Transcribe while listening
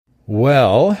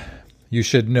Well, you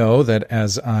should know that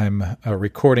as I'm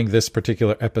recording this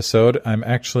particular episode, I'm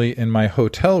actually in my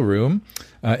hotel room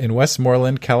in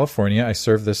Westmoreland, California. I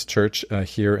serve this church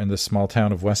here in the small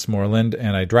town of Westmoreland,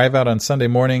 and I drive out on Sunday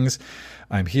mornings.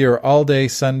 I'm here all day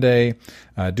Sunday,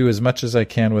 do as much as I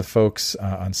can with folks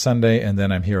on Sunday, and then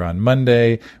I'm here on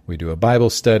Monday. We do a Bible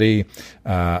study.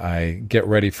 I get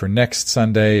ready for next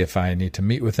Sunday. If I need to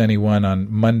meet with anyone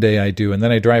on Monday, I do, and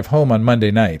then I drive home on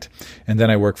Monday night, and then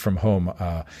I work from home,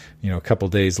 a couple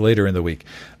days later in the week.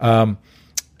 And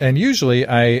usually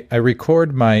I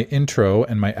record my intro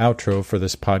and my outro for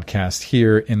this podcast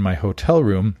here in my hotel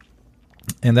room,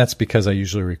 and that's because I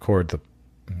usually record the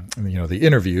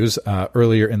interviews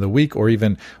earlier in the week or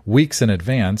even weeks in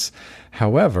advance.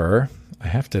 However, I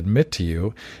have to admit to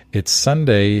you, it's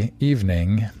Sunday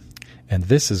evening, and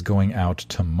this is going out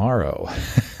tomorrow.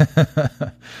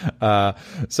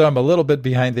 So I'm a little bit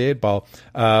behind the eight ball,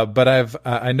 but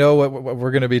I know what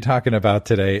we're going to be talking about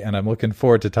today, and I'm looking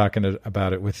forward to talking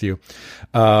about it with you.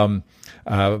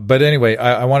 But anyway,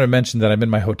 I want to mention that I'm in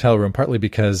my hotel room partly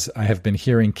because I have been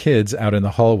hearing kids out in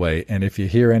the hallway, and if you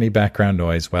hear any background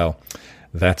noise, well,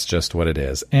 that's just what it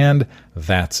is, and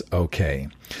that's okay.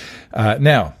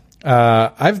 Now,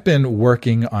 I've been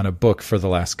working on a book for the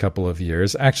last couple of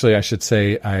years. Actually, I should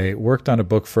say I worked on a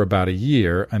book for about a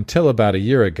year until about a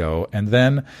year ago, and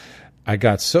then I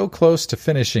got so close to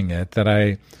finishing it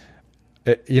that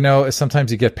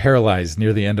sometimes you get paralyzed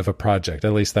near the end of a project.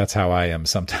 At least that's how I am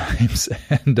sometimes.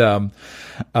 And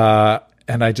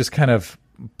I just kind of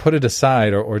put it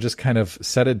aside or just kind of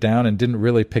set it down and didn't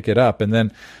really pick it up. And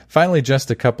then finally, just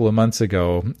a couple of months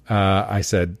ago, I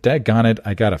said, daggone it,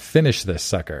 I got to finish this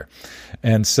sucker.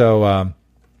 And so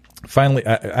finally,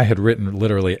 I had written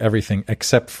literally everything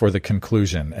except for the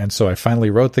conclusion. And so I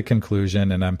finally wrote the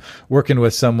conclusion, and I'm working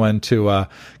with someone to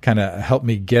kind of help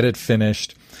me get it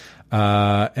finished.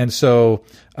 And so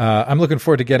I'm looking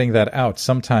forward to getting that out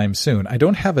sometime soon. I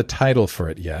don't have a title for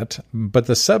it yet, but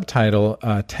the subtitle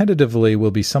tentatively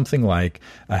will be something like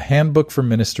A Handbook for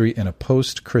Ministry in a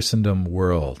Post-Christendom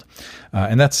World.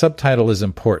 And that subtitle is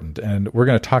important, and we're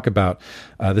going to talk about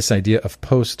this idea of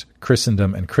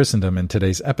post-Christendom and Christendom in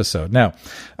today's episode. Now,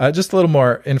 just a little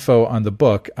more info on the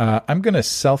book. I'm going to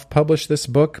self-publish this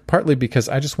book, partly because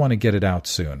I just want to get it out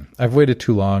soon. I've waited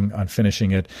too long on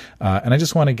finishing it, and I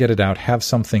just want to get it out, have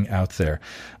something out there.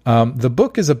 The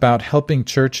book is about helping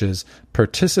churches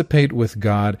participate with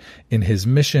God in his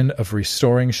mission of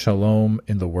restoring shalom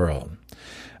in the world.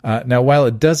 Now, while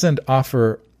it doesn't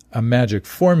offer a magic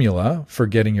formula for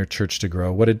getting your church to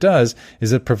grow, what it does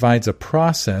is it provides a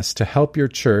process to help your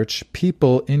church,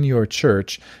 people in your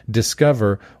church,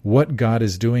 discover what God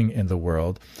is doing in the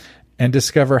world and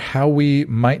discover how we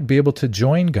might be able to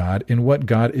join God in what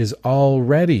God is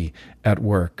already at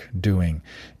work doing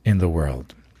in the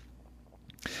world.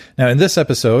 Now, in this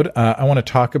episode, I want to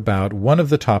talk about one of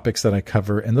the topics that I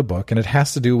cover in the book, and it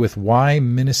has to do with why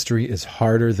ministry is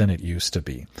harder than it used to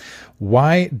be.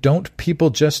 Why don't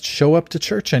people just show up to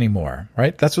church anymore,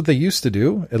 right? That's what they used to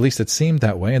do. At least it seemed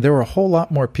that way, and there were a whole lot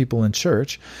more people in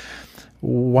church.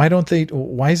 Why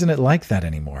isn't it like that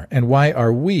anymore? And why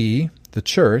are we, the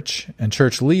church and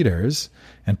church leaders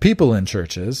and people in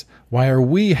churches, why are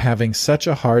we having such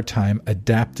a hard time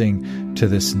adapting to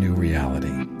this new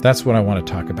reality? That's what I want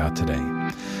to talk about today.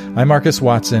 I'm Marcus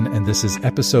Watson, and this is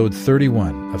episode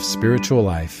 31 of Spiritual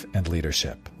Life and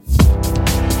Leadership.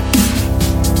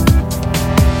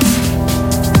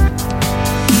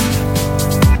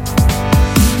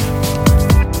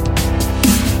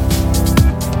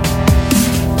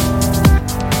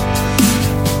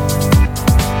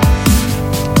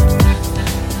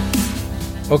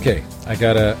 Okay, I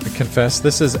gotta confess,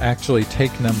 this is actually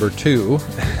take number 2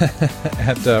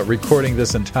 at recording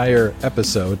this entire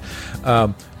episode,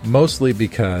 mostly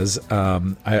because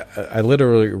I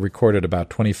literally recorded about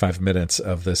 25 minutes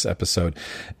of this episode,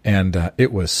 and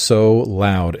it was so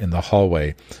loud in the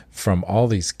hallway from all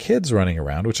these kids running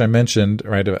around, which I mentioned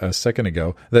right a second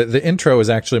ago. The intro is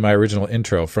actually my original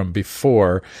intro from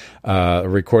before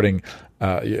recording,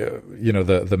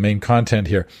 the main content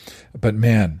here. But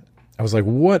man, I was like,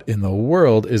 what in the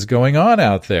world is going on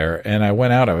out there? And I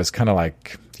went out, I was kind of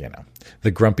like, the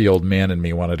grumpy old man in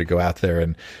me wanted to go out there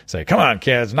and say, come on,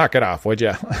 kids, knock it off, would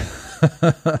you?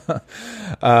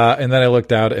 And then I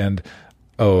looked out and,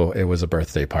 it was a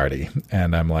birthday party.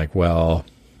 And I'm like, well,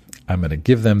 I'm going to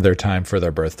give them their time for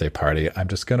their birthday party. I'm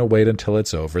just going to wait until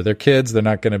it's over. They're kids. They're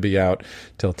not going to be out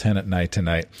till 10 at night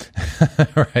tonight.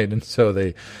 Right. And so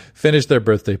they finished their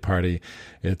birthday party.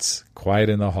 It's quiet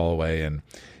in the hallway, and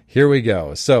here we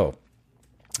go. So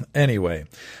Anyway,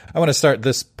 I want to start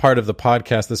this part of the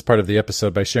podcast, this part of the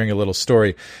episode, by sharing a little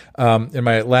story. In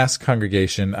my last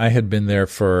congregation, I had been there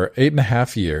for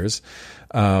 8.5 years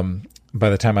by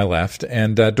the time I left.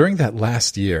 And during that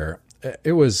last year,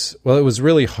 it was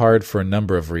really hard for a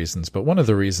number of reasons. But one of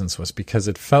the reasons was because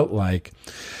it felt like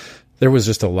there was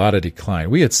just a lot of decline.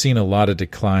 We had seen a lot of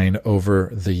decline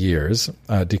over the years,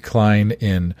 decline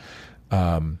in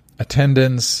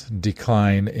attendance,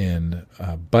 decline in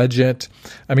budget.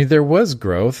 I mean, there was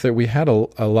growth. That we had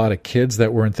a lot of kids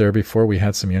that weren't there before. We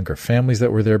had some younger families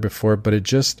that were there before, but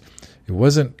it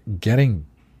wasn't getting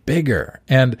bigger.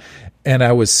 And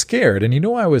I was scared. And you know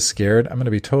why I was scared? I'm going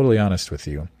to be totally honest with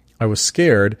you. I was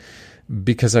scared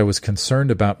because I was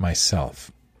concerned about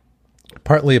myself.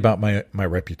 Partly about my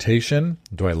reputation.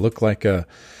 Do I look like a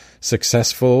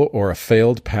successful or a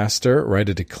failed pastor? Right?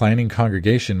 A declining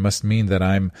congregation must mean that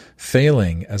I'm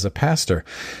failing as a pastor.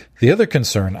 The other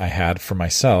concern I had for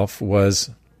myself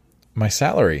was my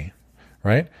salary,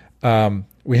 right?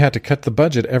 We had to cut the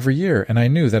budget every year, and I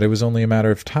knew that it was only a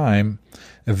matter of time.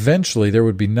 Eventually, there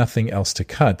would be nothing else to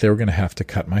cut. They were going to have to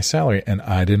cut my salary, and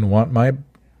I didn't want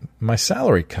my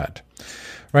salary cut.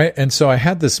 Right. And so I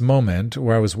had this moment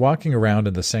where I was walking around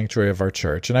in the sanctuary of our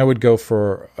church, and I would go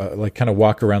for kind of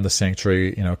walk around the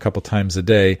sanctuary, a couple times a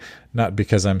day, not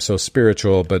because I'm so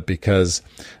spiritual, but because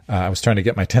I was trying to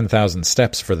get my 10,000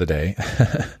 steps for the day.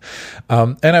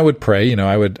 And I would pray,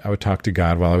 I would talk to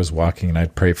God while I was walking, and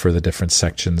I'd pray for the different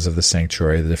sections of the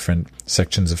sanctuary, the different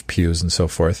sections of pews and so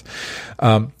forth.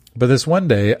 But this one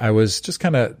day I was just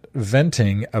kind of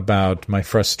venting about my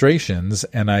frustrations,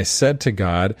 and I said to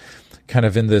God, kind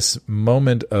of in this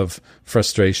moment of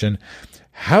frustration,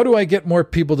 how do I get more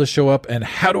people to show up, and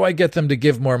how do I get them to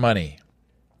give more money?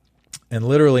 And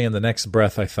literally in the next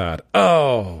breath, I thought,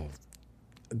 oh,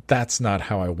 that's not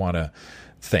how I want to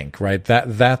think, right?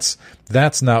 That's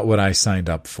not what I signed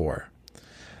up for.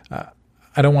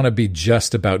 I don't want to be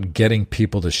just about getting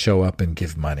people to show up and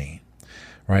give money,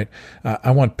 right?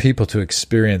 I want people to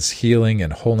experience healing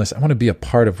and wholeness. I want to be a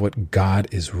part of what God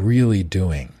is really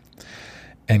doing.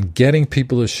 And getting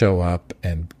people to show up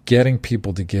and getting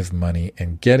people to give money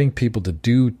and getting people to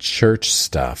do church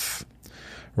stuff,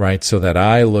 right? So that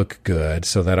I look good,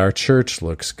 so that our church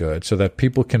looks good, so that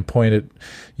people can point at,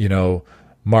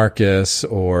 Marcus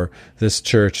or this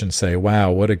church and say,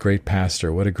 wow, what a great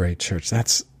pastor, what a great church.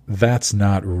 That's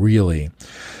not really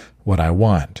what I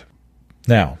want.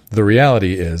 Now, the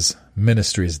reality is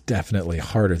ministry is definitely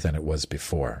harder than it was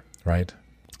before, right?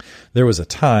 There was a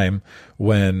time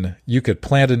when you could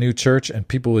plant a new church and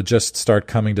people would just start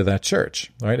coming to that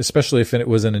church, right? Especially if it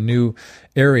was in a new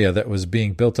area that was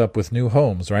being built up with new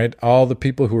homes, right? All the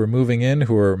people who were moving in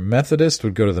who were Methodist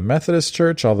would go to the Methodist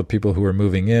church. All the people who were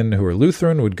moving in who were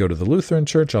Lutheran would go to the Lutheran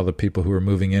church. All the people who were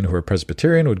moving in who were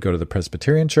Presbyterian would go to the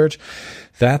Presbyterian church.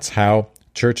 That's how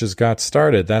churches got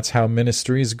started. That's how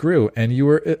ministries grew. And you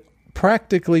were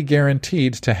practically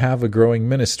guaranteed to have a growing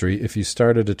ministry if you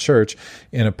started a church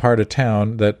in a part of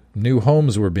town that new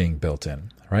homes were being built in,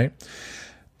 right?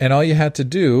 And all you had to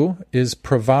do is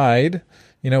provide,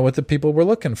 what the people were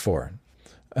looking for.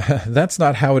 That's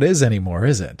not how it is anymore,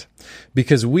 is it?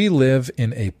 Because we live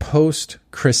in a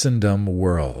post-Christendom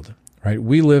world, right?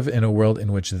 We live in a world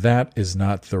in which that is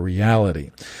not the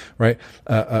reality, right?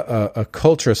 A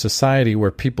culture, a society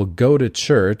where people go to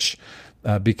church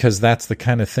because that's the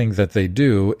kind of thing that they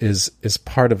do is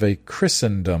part of a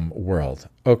Christendom world.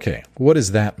 Okay, what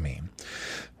does that mean?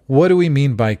 What do we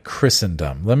mean by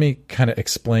Christendom? Let me kind of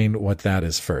explain what that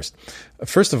is first.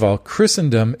 First of all,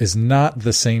 Christendom is not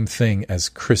the same thing as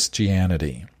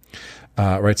Christianity.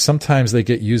 Right? Sometimes they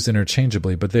get used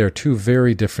interchangeably, but they are two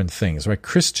very different things, right?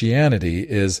 Christianity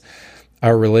is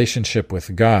our relationship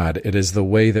with God. It is the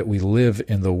way that we live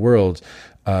in the world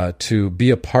to be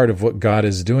a part of what God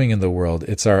is doing in the world.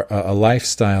 It's a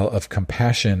lifestyle of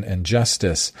compassion and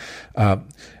justice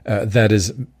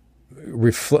that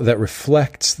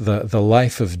reflects the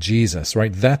life of Jesus,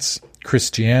 right? That's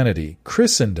Christianity.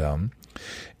 Christendom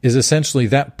is essentially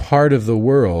that part of the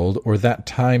world or that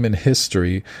time in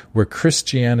history where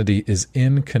Christianity is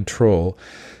in control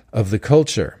of the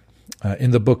culture.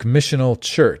 In the book Missional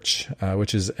Church,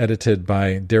 which is edited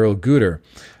by Daryl Guter,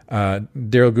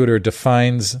 Daryl Guter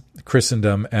defines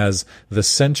Christendom as the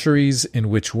centuries in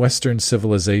which Western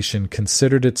civilization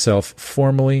considered itself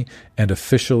formally and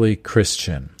officially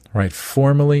Christian, right?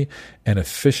 Formally and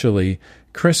officially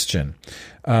Christian.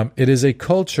 It is a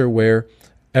culture where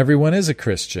everyone is a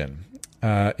Christian.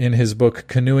 In his book,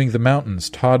 Canoeing the Mountains,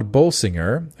 Todd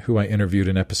Bolsinger, who I interviewed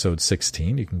in episode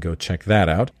 16, you can go check that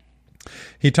out,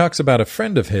 He talks about a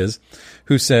friend of his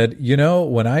who said,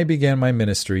 when I began my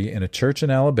ministry in a church in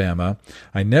Alabama,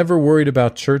 I never worried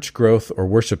about church growth or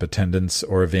worship attendance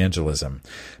or evangelism.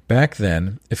 Back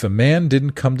then, if a man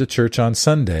didn't come to church on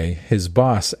Sunday, his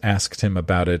boss asked him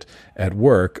about it at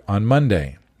work on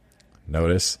Monday.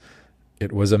 Notice,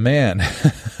 it was a man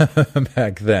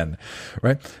back then,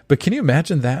 right? But can you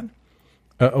imagine that?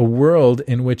 A world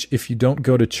in which if you don't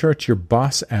go to church, your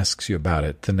boss asks you about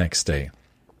it the next day.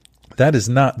 That is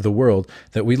not the world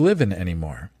that we live in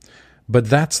anymore. But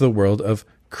that's the world of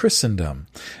Christendom.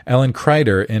 Alan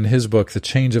Kreider, in his book, The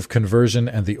Change of Conversion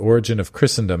and the Origin of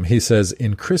Christendom, he says,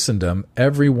 in Christendom,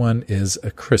 everyone is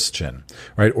a Christian,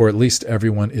 right? Or at least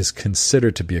everyone is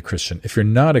considered to be a Christian. If you're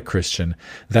not a Christian,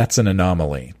 that's an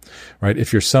anomaly, right?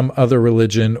 If you're some other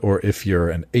religion, or if you're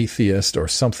an atheist or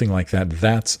something like that,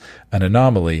 that's an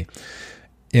anomaly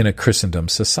in a Christendom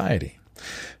society.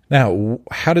 Now,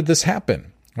 how did this happen?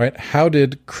 Right? How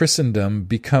did Christendom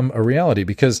become a reality?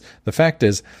 Because the fact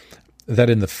is that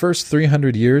in the first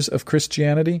 300 years of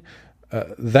Christianity,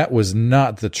 that was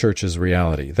not the church's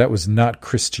reality. That was not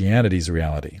Christianity's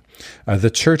reality. The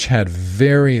church had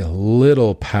very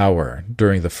little power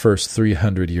during the first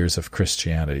 300 years of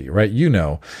Christianity, right?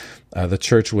 The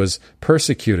church was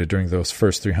persecuted during those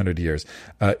first 300 years.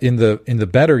 In the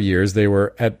better years, they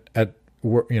were at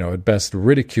best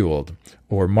ridiculed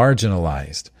or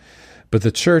marginalized. But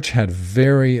the church had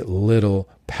very little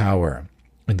power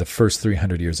in the first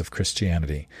 300 years of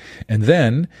Christianity. And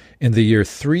then, in the year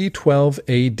 312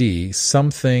 AD,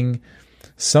 something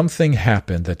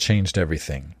happened that changed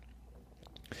everything.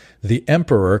 The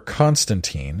emperor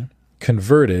Constantine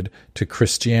converted to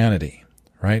Christianity,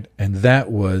 right? And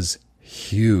that was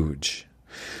huge.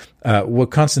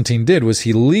 What Constantine did was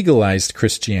he legalized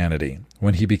Christianity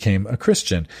when he became a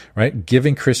Christian, right?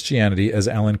 Giving Christianity, as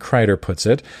Alan Kreider puts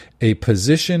it, a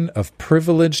position of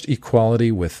privileged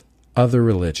equality with other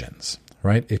religions,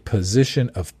 right? A position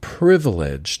of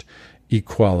privileged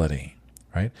equality,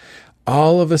 right?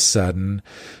 All of a sudden,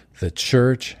 the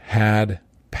church had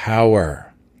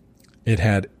power. It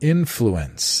had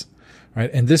influence. Right?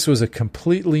 And this was a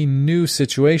completely new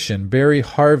situation. Barry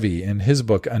Harvey, in his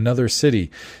book, Another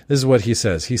City, this is what he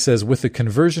says. He says, with the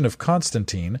conversion of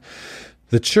Constantine,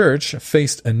 the church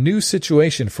faced a new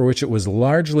situation for which it was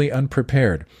largely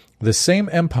unprepared. The same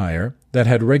empire that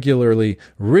had regularly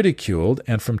ridiculed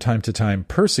and from time to time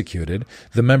persecuted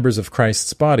the members of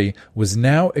Christ's body was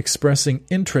now expressing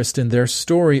interest in their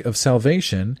story of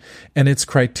salvation and its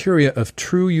criteria of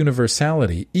true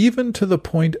universality, even to the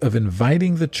point of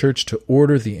inviting the church to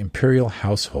order the imperial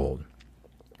household.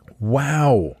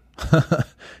 Wow!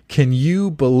 Can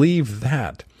you believe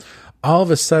that? All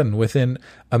of a sudden, within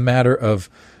a matter of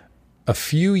a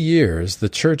few years, the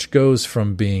church goes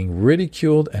from being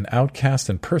ridiculed and outcast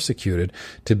and persecuted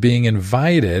to being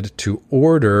invited to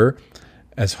order,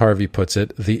 as Harvey puts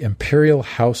it, the imperial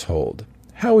household.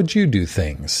 How would you do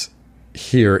things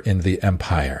here in the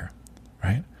empire,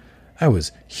 right? That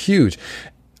was huge.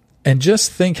 And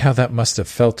just think how that must have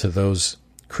felt to those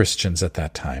Christians at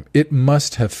that time. It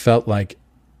must have felt like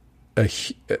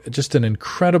just an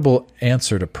incredible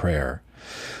answer to prayer.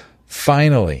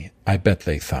 Finally, I bet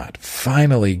they thought,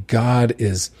 finally, God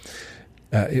is,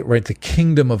 the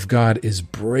kingdom of God is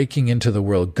breaking into the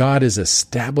world. God is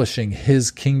establishing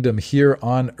his kingdom here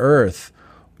on earth.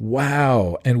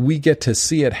 Wow. And we get to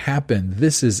see it happen.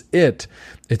 This is it.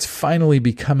 It's finally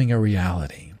becoming a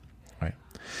reality. Right?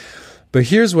 But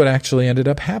here's what actually ended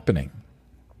up happening.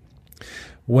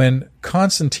 When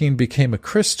Constantine became a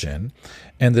Christian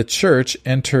and the church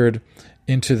entered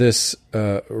into this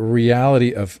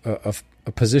reality of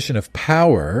a position of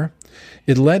power,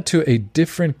 it led to a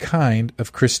different kind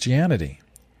of Christianity.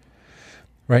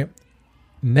 Right?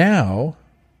 Now,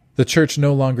 the church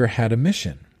no longer had a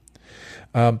mission.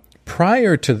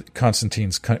 Prior to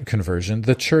Constantine's conversion,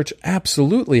 the church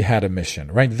absolutely had a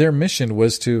mission, right? Their mission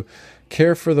was to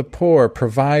care for the poor,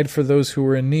 provide for those who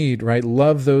were in need, right?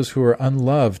 Love those who are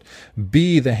unloved,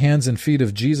 be the hands and feet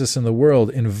of Jesus in the world,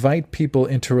 invite people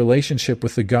into relationship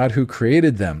with the God who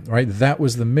created them, right? That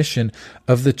was the mission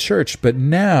of the church. But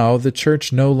now the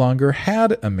church no longer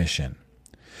had a mission.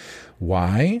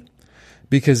 Why?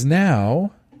 Because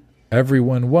now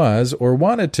everyone was or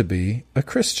wanted to be a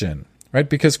Christian, right?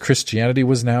 Because Christianity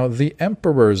was now the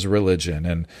emperor's religion.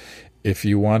 And if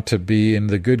you want to be in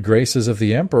the good graces of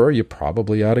the emperor, you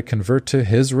probably ought to convert to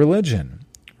his religion,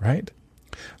 right?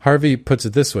 Harvey puts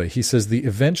it this way. He says, the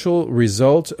eventual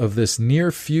result of this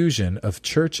near fusion of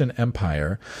church and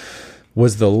empire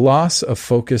was the loss of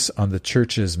focus on the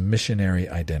church's missionary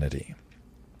identity,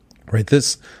 right?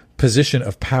 This position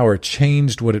of power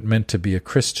changed what it meant to be a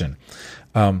Christian.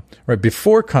 Right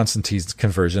before Constantine's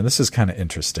conversion, this is kind of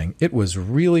interesting. It was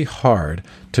really hard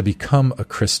to become a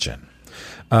Christian.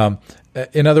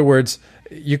 In other words,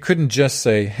 you couldn't just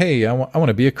say, "Hey, I want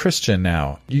to be a Christian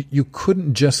now." You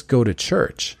couldn't just go to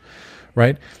church,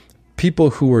 right?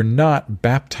 People who were not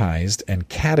baptized and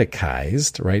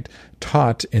catechized, right,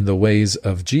 taught in the ways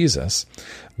of Jesus,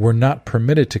 were not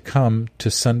permitted to come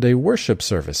to Sunday worship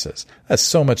services. That's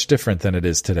so much different than it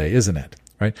is today, isn't it?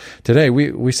 Right? Today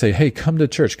we say, "Hey, come to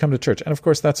church, come to church." And of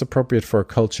course that's appropriate for our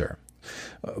culture.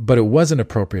 But it wasn't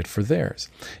appropriate for theirs.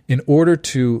 In order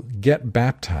to get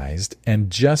baptized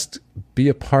and just be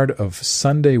a part of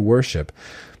Sunday worship,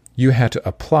 you had to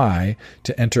apply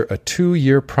to enter a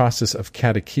 2-year process of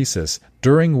catechesis,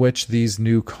 during which these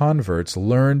new converts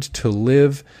learned to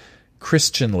live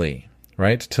Christianly,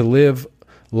 right? To live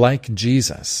like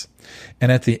Jesus.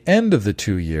 And at the end of the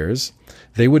 2 years,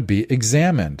 they would be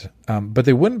examined. But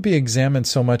they wouldn't be examined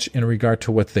so much in regard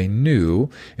to what they knew.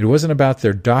 It wasn't about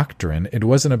their doctrine. It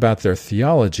wasn't about their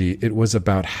theology. It was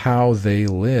about how they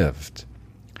lived.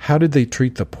 How did they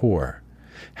treat the poor?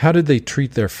 How did they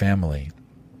treat their family?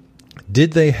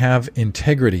 Did they have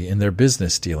integrity in their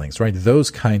business dealings, right?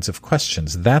 Those kinds of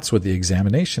questions. That's what the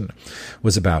examination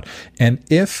was about. And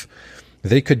if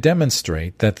they could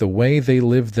demonstrate that the way they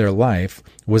lived their life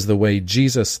was the way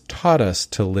Jesus taught us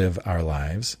to live our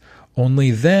lives,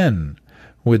 only then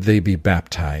would they be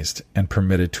baptized and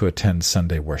permitted to attend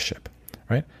Sunday worship,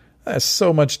 right? That's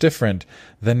so much different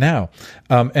than now.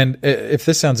 And if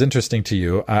this sounds interesting to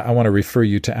you, I want to refer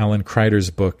you to Alan Kreider's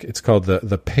book. It's called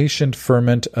The Patient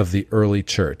Ferment of the Early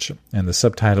Church. And the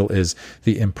subtitle is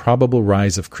The Improbable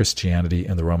Rise of Christianity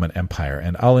in the Roman Empire.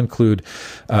 And I'll include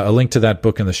a link to that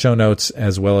book in the show notes,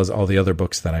 as well as all the other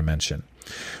books that I mentioned.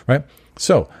 Right?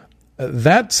 So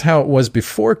that's how it was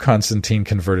before Constantine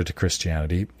converted to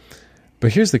Christianity.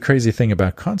 But here's the crazy thing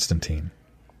about Constantine.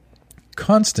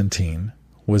 Constantine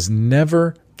was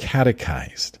never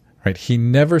catechized, right? He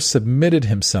never submitted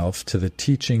himself to the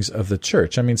teachings of the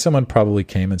church. I mean, someone probably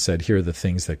came and said, "Here are the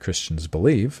things that Christians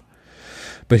believe."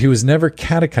 But he was never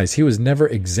catechized. He was never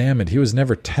examined. He was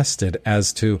never tested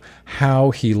as to how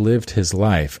he lived his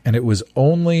life. And it was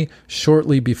only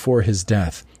shortly before his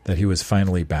death that he was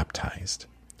finally baptized.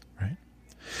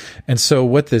 And so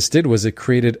what this did was it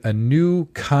created a new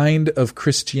kind of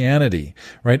Christianity,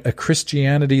 right? A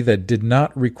Christianity that did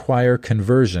not require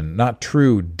conversion, not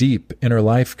true, deep, inner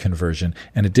life conversion,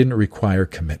 and it didn't require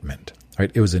commitment,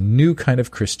 right? It was a new kind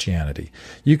of Christianity.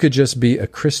 You could just be a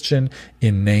Christian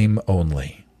in name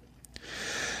only,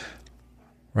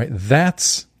 right?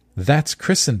 That's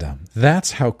Christendom.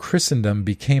 That's how Christendom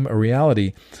became a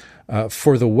reality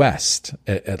for the West,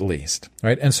 at least,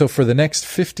 right? And so for the next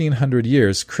 1,500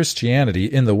 years, Christianity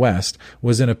in the West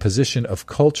was in a position of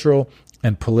cultural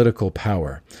and political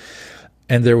power.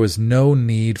 And there was no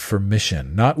need for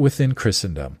mission, not within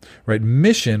Christendom, right?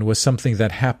 Mission was something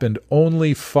that happened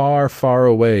only far, far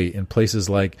away in places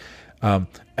like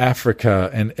Africa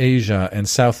and Asia and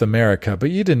South America,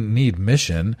 but you didn't need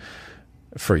mission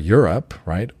for Europe,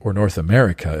 right? Or North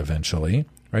America eventually.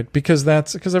 Right? Because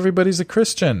everybody's a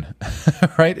Christian,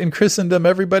 right? In Christendom,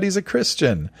 everybody's a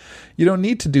Christian. You don't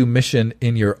need to do mission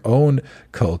in your own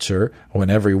culture when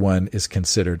everyone is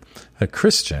considered a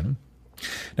Christian.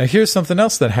 Now, here's something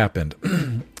else that happened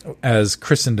as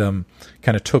Christendom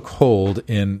kind of took hold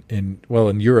in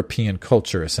European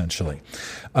culture, essentially.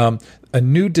 A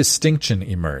new distinction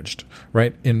emerged,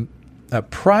 right?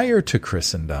 Prior to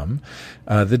Christendom,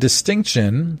 the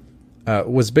distinction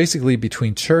was basically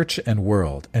between church and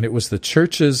world. And it was the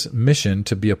church's mission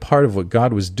to be a part of what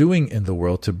God was doing in the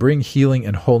world, to bring healing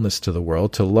and wholeness to the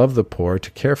world, to love the poor,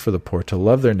 to care for the poor, to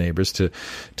love their neighbors,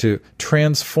 to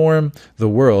transform the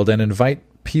world and invite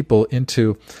people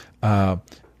into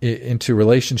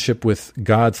relationship with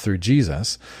God through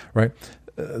Jesus, right?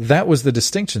 That was the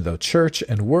distinction, though, church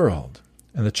and world.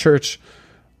 And the church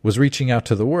was reaching out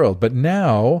to the world. But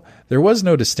now there was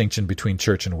no distinction between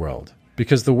church and world,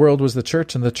 because the world was the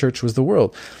church and the church was the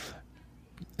world.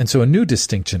 And so a new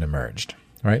distinction emerged,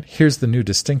 right? Here's the new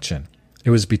distinction.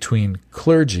 It was between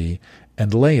clergy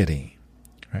and laity,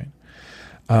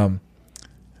 right?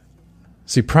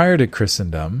 See, prior to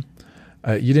Christendom,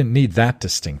 you didn't need that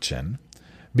distinction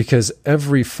because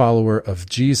every follower of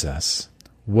Jesus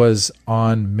was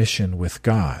on mission with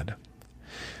God.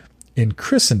 In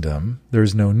Christendom,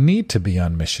 there's no need to be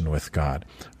on mission with God.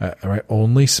 Right?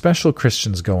 Only special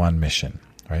Christians go on mission,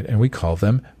 right? And we call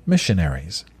them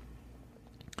missionaries.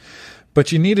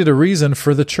 But you needed a reason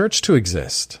for the church to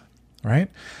exist, right?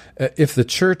 If the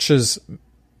church's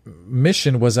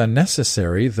mission was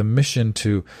unnecessary, the mission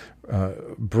to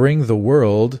bring the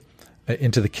world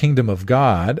into the kingdom of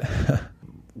God,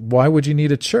 why would you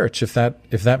need a church if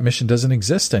that mission doesn't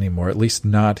exist anymore, at least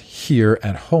not here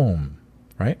at home,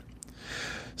 right?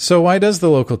 So why does the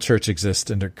local church exist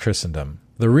in Christendom?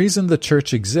 The reason the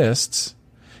church exists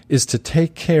is to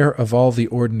take care of all the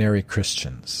ordinary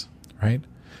Christians, right?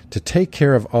 To take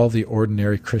care of all the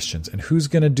ordinary Christians. And who's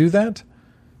going to do that?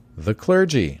 The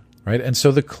clergy, right? And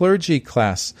so the clergy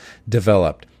class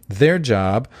developed. Their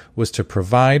job was to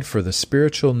provide for the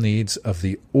spiritual needs of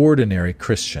the ordinary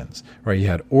Christians, right? You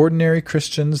had ordinary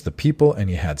Christians, the people, and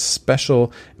you had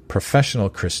special professional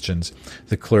Christians,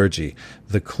 the clergy.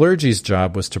 The clergy's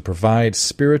job was to provide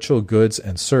spiritual goods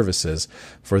and services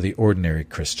for the ordinary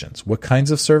Christians. What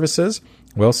kinds of services?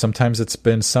 Well, sometimes it's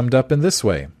been summed up in this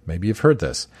way. Maybe you've heard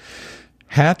this.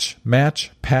 Hatch,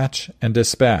 match, patch, and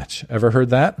dispatch. Ever heard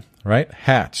that? Right?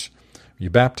 Hatch. You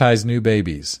baptize new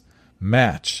babies.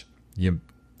 Match. You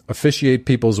officiate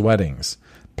people's weddings.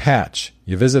 Patch.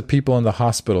 You visit people in the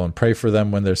hospital and pray for them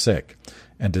when they're sick.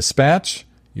 And dispatch.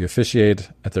 You officiate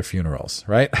at their funerals,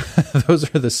 right?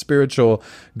 Those are the spiritual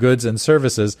goods and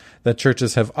services that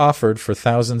churches have offered for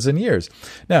thousands of years.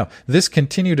 Now, this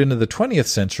continued into the 20th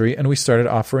century, and we started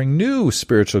offering new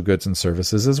spiritual goods and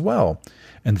services as well.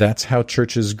 And that's how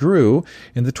churches grew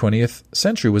in the 20th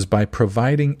century, was by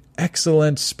providing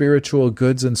excellent spiritual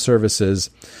goods and services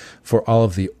for all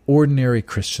of the ordinary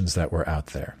Christians that were out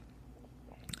there.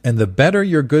 And the better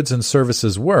your goods and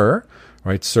services were,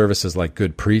 right? Services like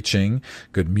good preaching,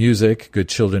 good music, good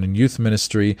children and youth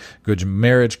ministry, good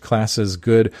marriage classes,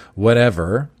 good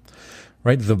whatever,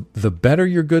 right? The better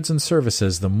your goods and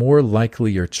services, the more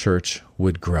likely your church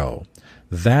would grow.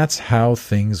 That's how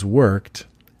things worked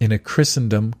in a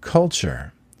Christendom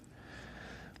culture.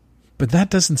 But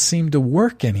that doesn't seem to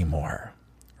work anymore,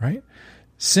 right?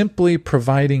 Simply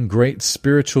providing great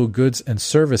spiritual goods and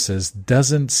services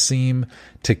doesn't seem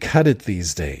to cut it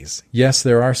these days. Yes,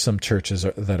 there are some churches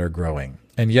that are growing.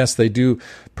 And yes, they do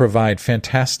provide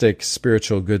fantastic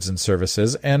spiritual goods and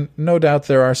services. And no doubt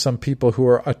there are some people who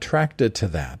are attracted to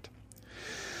that.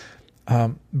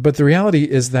 But the reality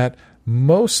is that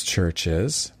most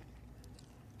churches,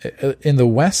 in the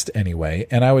West anyway,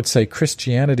 and I would say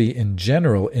Christianity in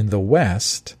general in the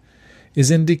West,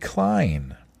 is in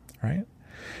decline, right?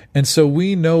 And so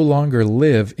we no longer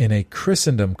live in a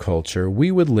Christendom culture.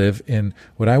 We would live in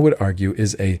what I would argue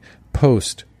is a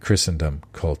post-Christendom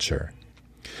culture.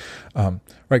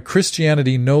 Right?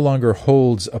 Christianity no longer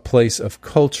holds a place of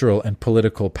cultural and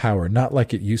political power, not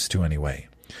like it used to anyway.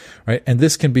 Right? And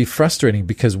this can be frustrating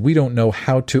because we don't know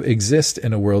how to exist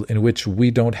in a world in which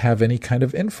we don't have any kind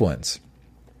of influence.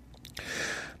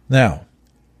 Now,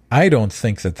 I don't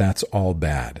think that that's all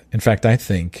bad. In fact, I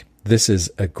think this is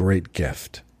a great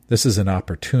gift. This is an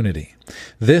opportunity.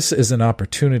 This is an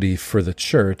opportunity for the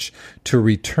church to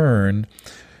return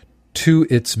to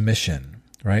its mission,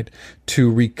 right? To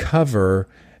recover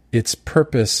its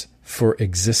purpose for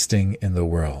existing in the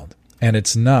world. And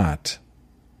it's not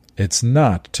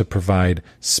to provide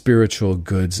spiritual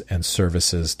goods and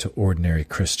services to ordinary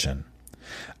Christian.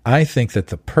 I think that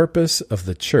the purpose of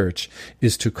the church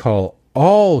is to call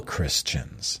all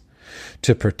Christians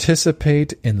to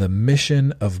participate in the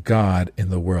mission of God in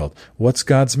the world. What's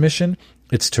God's mission?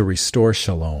 It's to restore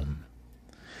shalom,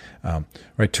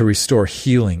 right? To restore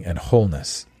healing and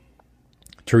wholeness,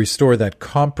 to restore that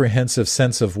comprehensive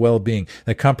sense of well-being,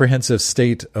 that comprehensive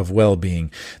state of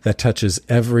well-being that touches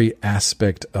every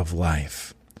aspect of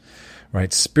life,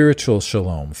 right? Spiritual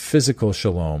shalom, physical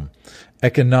shalom,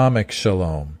 economic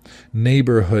shalom,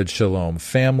 neighborhood shalom,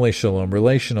 family shalom,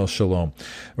 relational shalom,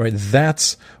 right?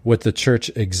 That's what the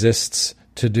church exists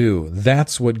to do.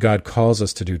 That's what God calls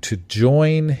us to do, to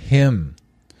join Him,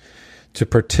 to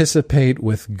participate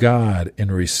with God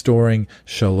in restoring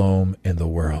shalom in the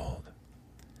world.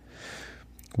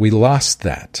 We lost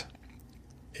that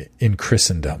in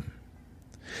Christendom.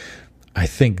 I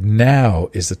think now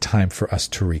is the time for us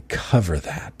to recover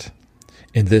that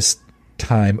in this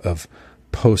time of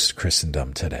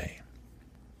post-Christendom today.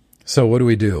 So what do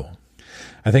we do?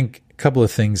 I think a couple of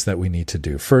things that we need to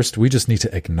do. First, we just need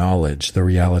to acknowledge the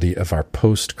reality of our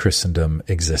post-Christendom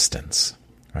existence,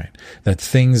 right? That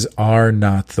things are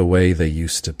not the way they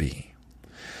used to be.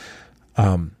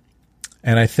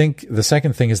 And I think the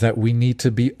second thing is that we need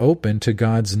to be open to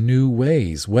God's new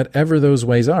ways, whatever those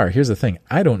ways are. Here's the thing.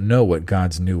 I don't know what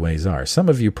God's new ways are. Some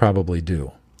of you probably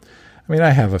do. I mean,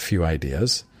 I have a few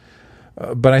ideas.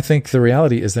 But I think the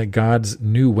reality is that God's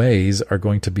new ways are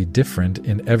going to be different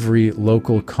in every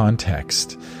local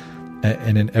context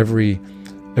and in every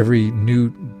every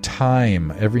new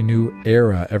time, every new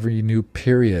era, every new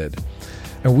period.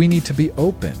 And we need to be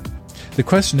open. The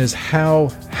question is, how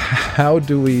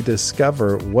do we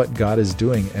discover what God is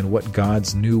doing and what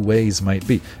God's new ways might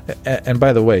be? And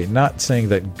by the way, not saying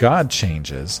that God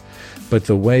changes, but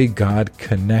the way God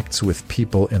connects with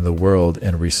people in the world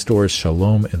and restores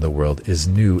shalom in the world is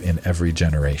new in every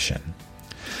generation.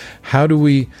 How do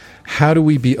we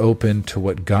be open to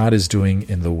what God is doing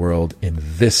in the world in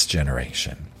this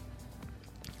generation?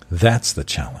 That's the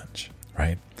challenge,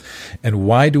 right? And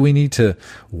why do we need to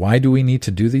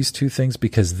do these two things?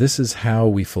 Because this is how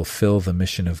we fulfill the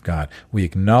mission of God. We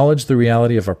acknowledge the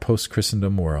reality of our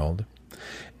post-Christendom world,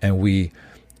 and we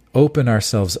open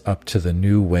ourselves up to the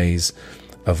new ways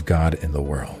of God in the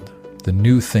world, the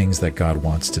new things that God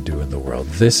wants to do in the world.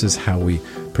 This is how we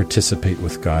participate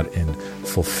with God in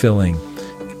fulfilling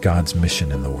God's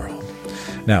mission in the world.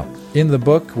 Now, in the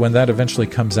book, when that eventually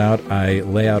comes out, I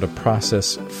lay out a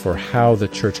process for how the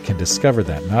church can discover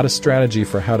that. Not a strategy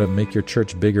for how to make your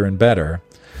church bigger and better,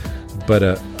 but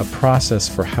a process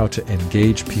for how to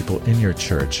engage people in your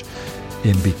church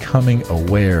in becoming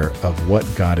aware of what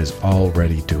God is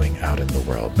already doing out in the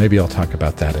world. Maybe I'll talk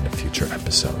about that in a future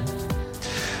episode.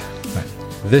 Right.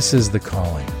 This is the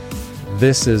calling.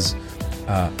 This is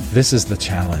the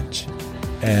challenge.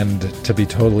 And to be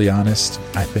totally honest,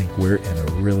 I think we're in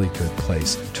a really good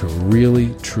place to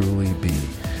really, truly be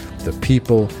the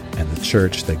people and the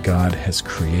church that God has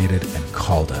created and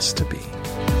called us to be.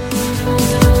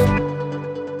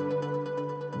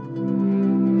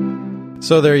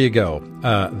 So there you go.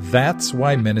 That's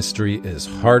why ministry is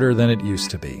harder than it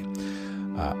used to be.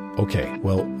 Okay,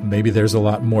 well, maybe there's a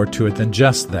lot more to it than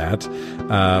just that,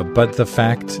 but the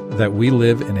fact that we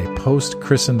live in a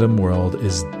post-Christendom world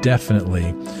is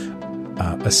definitely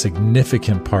a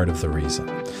significant part of the reason.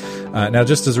 Now,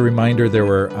 just as a reminder, there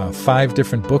were 5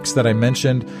 different books that I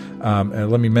mentioned. And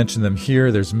let me mention them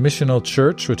here. There's Missional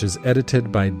Church, which is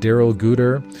edited by Daryl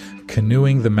Guder,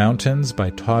 Canoeing the Mountains by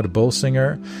Todd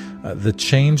Bolsinger, The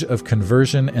Change of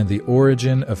Conversion and the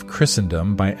Origin of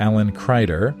Christendom by Alan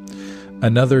Kreider,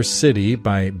 Another City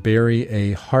by Barry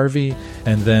A. Harvey,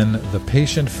 and then The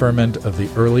Patient Ferment of the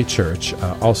Early Church,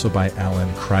 also by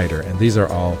Alan Kreider. And these are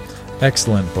all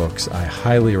excellent books. I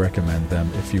highly recommend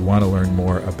them if you want to learn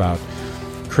more about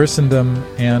Christendom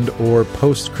and or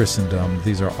post-Christendom.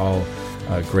 These are all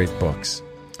great books.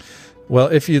 Well,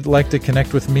 if you'd like to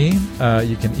connect with me,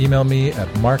 you can email me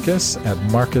at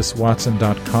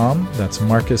marcus@marcuswatson.com. That's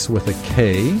Marcus with a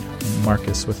K,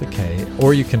 Marcus with a K.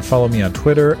 Or you can follow me on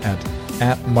Twitter at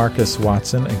Marcus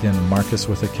Watson. Again, Marcus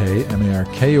with a K,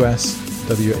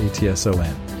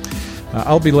 MarcusWatson.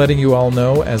 I'll be letting you all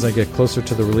know as I get closer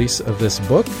to the release of this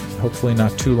book, hopefully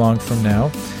not too long from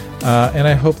now. And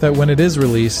I hope that when it is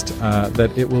released,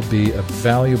 that it will be a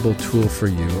valuable tool for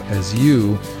you as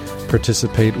you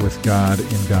participate with God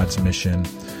in God's mission.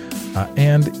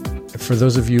 And for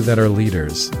those of you that are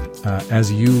leaders,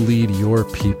 as you lead your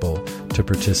people to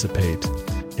participate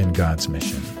in God's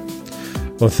mission.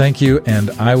 Well, thank you, and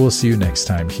I will see you next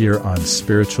time here on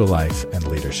Spiritual Life and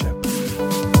Leadership.